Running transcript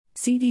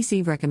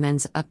CDC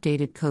recommends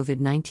updated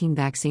COVID-19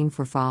 vaccine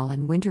for fall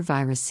and winter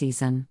virus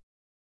season.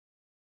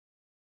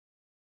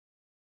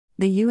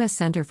 The U.S.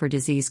 Center for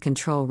Disease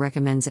Control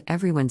recommends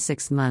everyone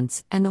 6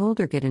 months and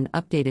older get an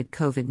updated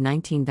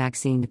COVID-19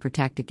 vaccine to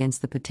protect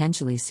against the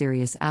potentially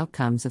serious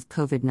outcomes of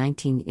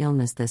COVID-19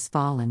 illness this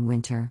fall and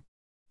winter.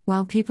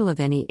 While people of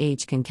any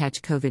age can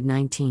catch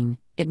COVID-19,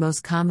 it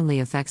most commonly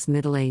affects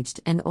middle-aged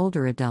and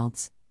older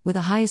adults, with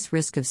the highest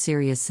risk of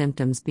serious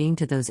symptoms being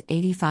to those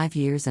 85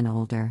 years and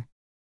older.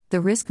 The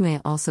risk may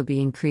also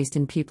be increased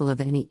in people of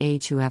any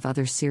age who have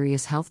other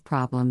serious health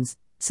problems,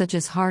 such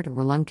as heart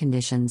or lung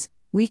conditions,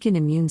 weakened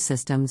immune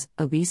systems,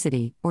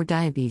 obesity, or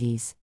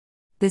diabetes.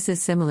 This is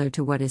similar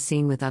to what is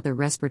seen with other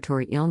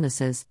respiratory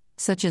illnesses,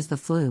 such as the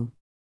flu.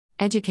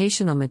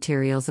 Educational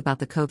materials about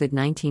the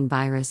COVID-19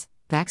 virus,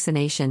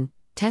 vaccination,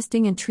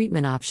 testing and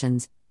treatment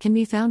options can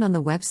be found on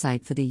the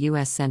website for the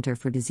U.S. Center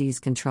for Disease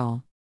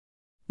Control.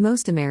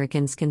 Most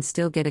Americans can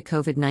still get a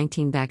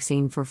COVID-19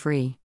 vaccine for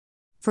free.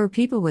 For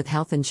people with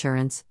health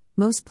insurance,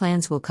 most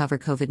plans will cover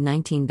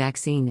COVID-19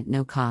 vaccine at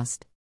no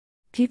cost.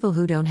 People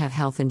who don't have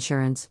health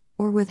insurance,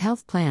 or with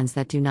health plans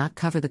that do not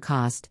cover the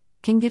cost,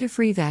 can get a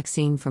free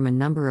vaccine from a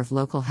number of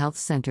local health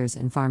centers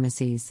and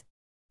pharmacies.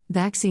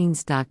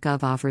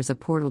 Vaccines.gov offers a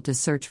portal to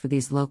search for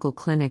these local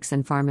clinics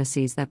and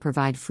pharmacies that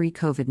provide free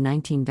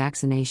COVID-19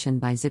 vaccination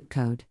by zip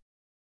code.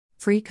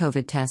 Free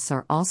COVID tests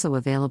are also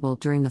available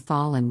during the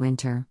fall and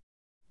winter.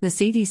 The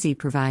CDC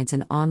provides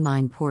an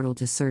online portal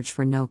to search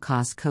for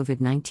no-cost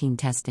COVID-19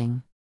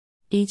 testing.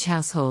 Each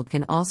household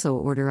can also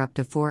order up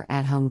to 4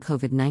 at-home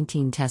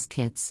COVID-19 test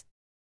kits.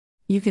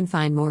 You can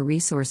find more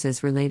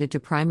resources related to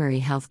primary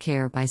health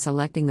care by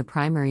selecting the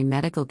Primary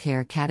Medical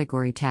Care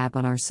category tab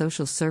on our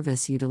Social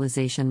Service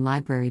Utilization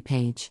Library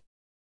page.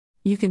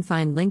 You can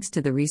find links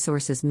to the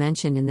resources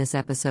mentioned in this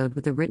episode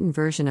with a written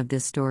version of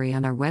this story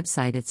on our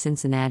website at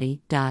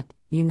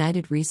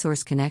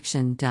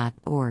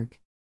cincinnati.unitedresourceconnection.org.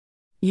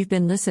 You've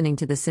been listening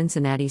to the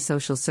Cincinnati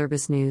Social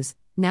Service News,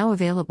 now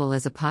available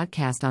as a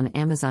podcast on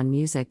Amazon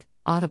Music,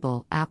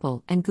 Audible,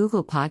 Apple and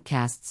Google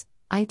Podcasts,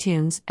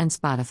 iTunes, and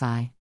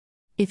Spotify.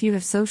 If you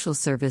have social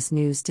service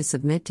news to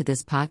submit to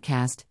this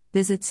podcast,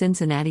 visit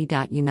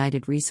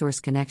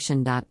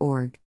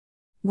cincinnati.unitedresourceconnection.org.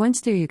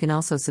 Once there, you can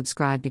also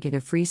subscribe to get a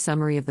free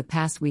summary of the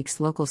past week's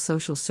local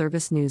social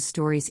service news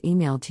stories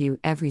emailed to you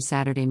every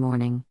Saturday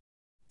morning.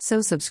 So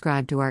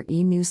subscribe to our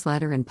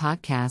e-newsletter and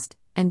podcast,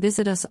 and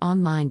visit us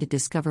online to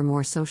discover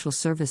more social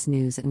service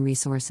news and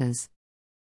resources.